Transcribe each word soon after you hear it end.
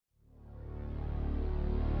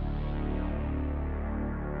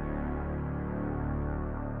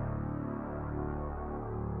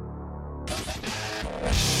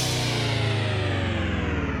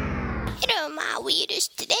Weirdos.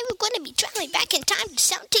 Today we're going to be traveling back in time to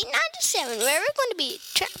 1797, where we're going to be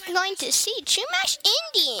going to see Chumash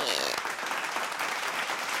Indian.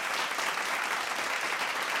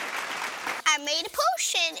 I made a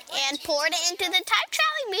potion and poured it into the time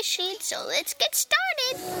traveling machine, so let's get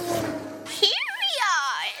started. Here we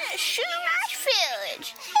are in a Chumash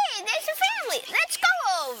village. Hey, there's a family. Let's go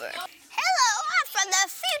over. Hello, I'm from the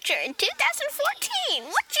future in 2014.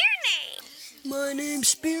 What's your name? My name's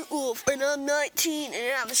Spirit Wolf, and I'm 19, and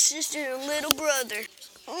I have a sister and a little brother.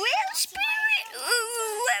 Well, Spirit,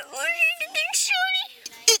 what was your name, Shorty?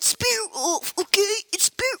 It's Spirit Wolf, okay? It's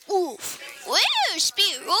Spirit Wolf. Well,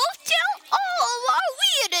 Spirit Wolf, tell all of our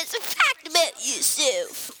weirdos a fact about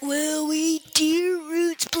yourself. Well, we eat deer,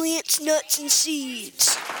 roots, plants, nuts, and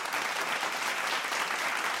seeds.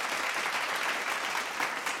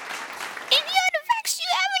 Any other facts you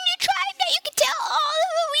have in your tribe that you can tell all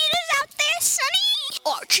of the weirdos out there, Sonny?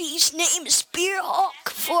 Our chief's name is Spear Hawk.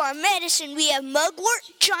 For our medicine, we have mugwort,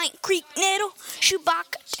 giant creek nettle,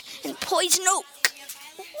 shubaka, and poison oak.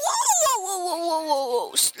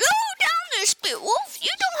 Whoa. Slow down there, Spirit Wolf. You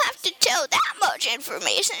don't have to tell that much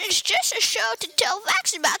information. It's just a show to tell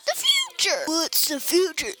facts about the future. What's the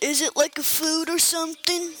future? Is it like a food or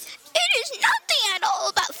something? It is nothing at all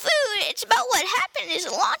about food. It's about what happened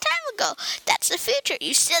a long time ago. That's the future,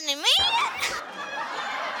 you silly man.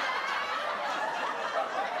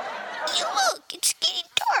 You look, it's getting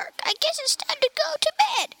dark. I guess it's time to go to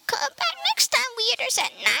bed. Come back next time, weirdos,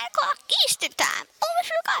 at 9 o'clock Eastern time.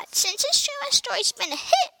 Almost forgot, since this Chumash story's been a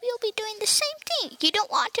hit, we'll be doing the same thing. You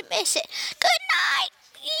don't want to miss it. Good night,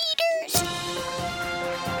 eaters.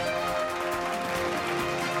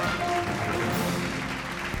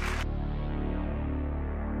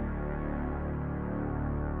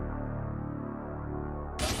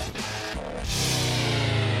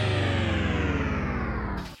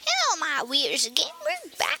 Weirds again.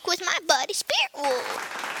 We're back with my buddy Spirit Wolf.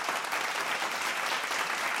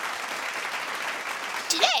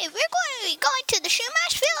 Today we're going to be going to the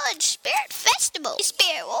Chumash Village Spirit Festival.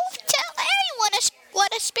 Spirit Wolf, tell everyone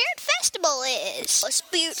what a Spirit Festival is. A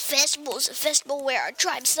Spirit Festival is a festival where our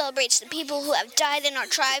tribe celebrates the people who have died in our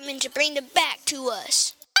tribe and to bring them back to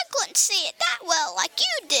us. I couldn't say it that well like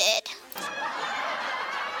you did.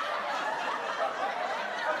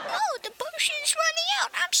 Oh, the potion's running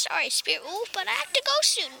out. I'm sorry, Spirit Wolf, but I have to go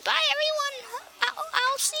soon. Bye, everyone.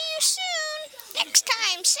 I'll see you soon. Next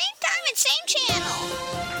time, same time and same channel.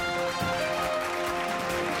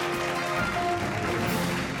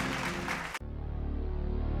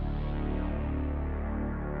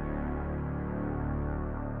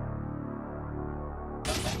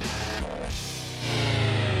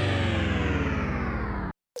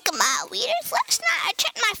 Weirdos, last night I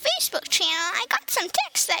checked my Facebook channel and I got some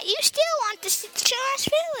text that you still want to see the Chumash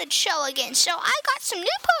Village show again. So I got some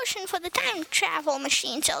new potion for the time travel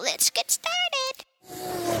machine. So let's get started.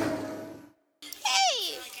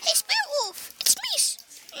 Hey, Spirit Wolf, it's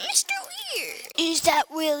me, Mr. Weird. Is that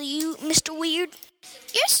really you, Mr. Weird?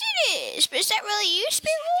 Yes, it is. But is that really you,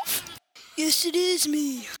 Spirit Wolf? Yes, it is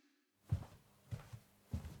me.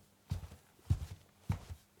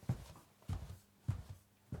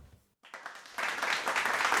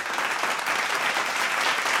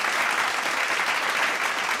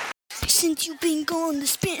 Since you've been gone, the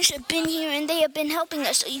spirits have been here and they have been helping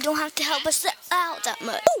us, so you don't have to help us out that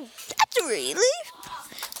much. Oh, that's a relief.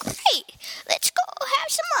 Great. Let's go have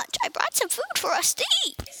some lunch. I brought some food for us to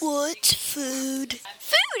eat. What's food?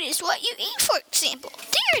 Food is what you eat, for example.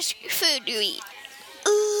 There's your food you eat.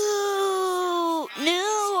 Oh,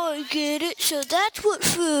 now I get it. So that's what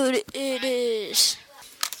food it is.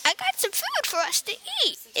 I got some food for us to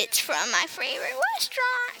eat. It's from my favorite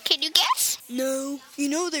restaurant. Can you guess? No. You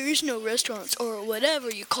know there is no restaurants or whatever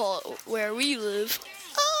you call it where we live.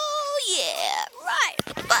 Oh, yeah, right.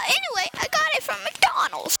 But anyway, I got it from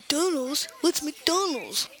McDonald's. McDonald's? What's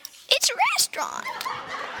McDonald's? It's a restaurant.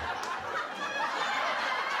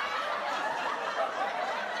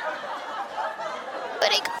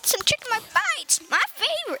 But I got some chicken bites, my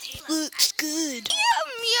favorite. Looks good. Yum.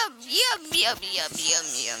 Yum, yum, yum,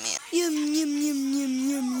 yum,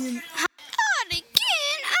 yum. Not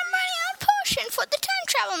again. I'm running out of potion for the time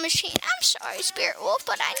travel machine. I'm sorry, Spirit Wolf,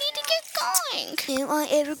 but I need to get going. Am I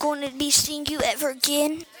ever going to be seeing you ever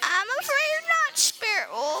again? I'm afraid not, Spirit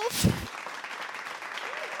Wolf.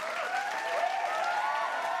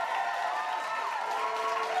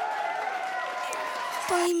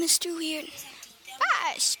 Bye, Mr. Weird.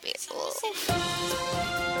 Bye, Spirit Wolf.